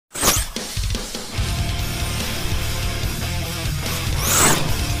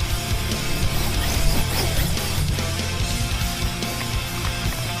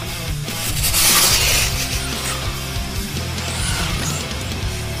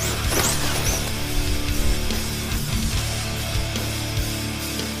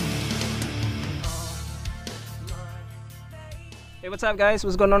What's up guys?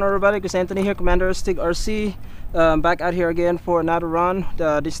 What's going on everybody? Chris Anthony here, Commanderastig RC. Back out here again for another run,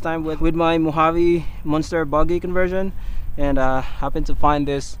 this time with my Mojave Monster Buggy conversion. And happened to find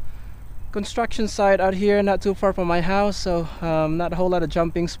this construction site out here not too far from my house, so not a whole lot of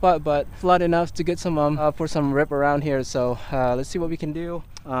jumping spot, but flat enough to get some for some rip around here. So let's see what we can do.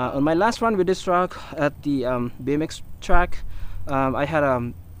 On my last run with this truck at the BMX track,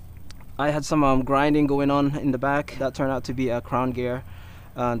 I had some grinding going on in the back. That turned out to be a crown gear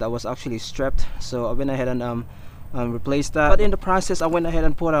that was actually stripped, so I went ahead and replaced that. But in the process I went ahead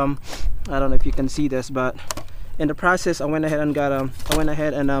and put I don't know if you can see this, but in the process I went ahead and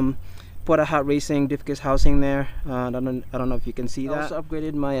put a hot racing diff case housing there. I don't know if you can see that. I also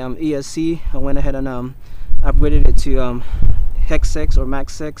upgraded my ESC. I went ahead and upgraded it to Hex 6 or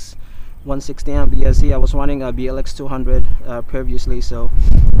Max 6 160 amp ESC. I was running a BLX 200 previously, so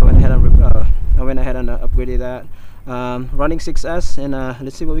I went ahead and upgraded that. Running 6S, and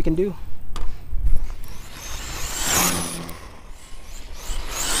let's see what we can do.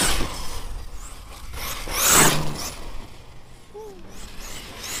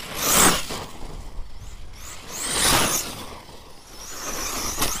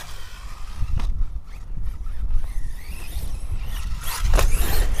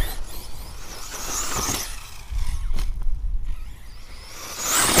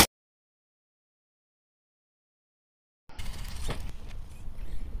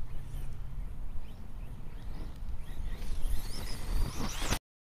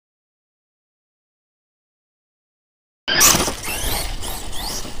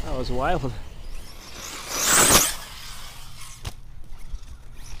 That was wild.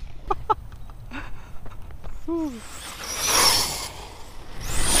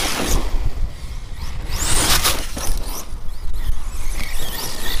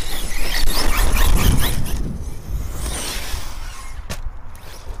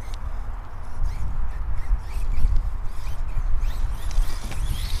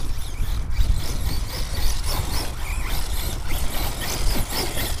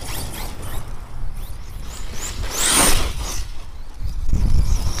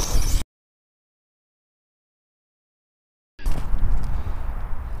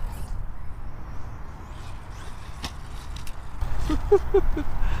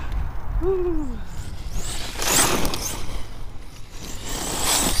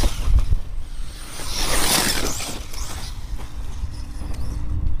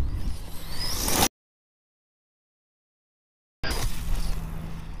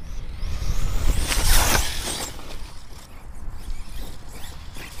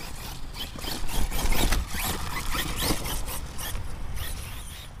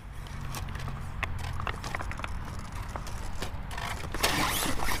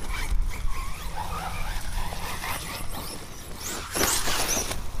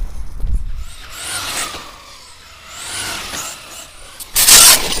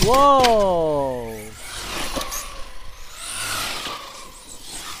 Whoa!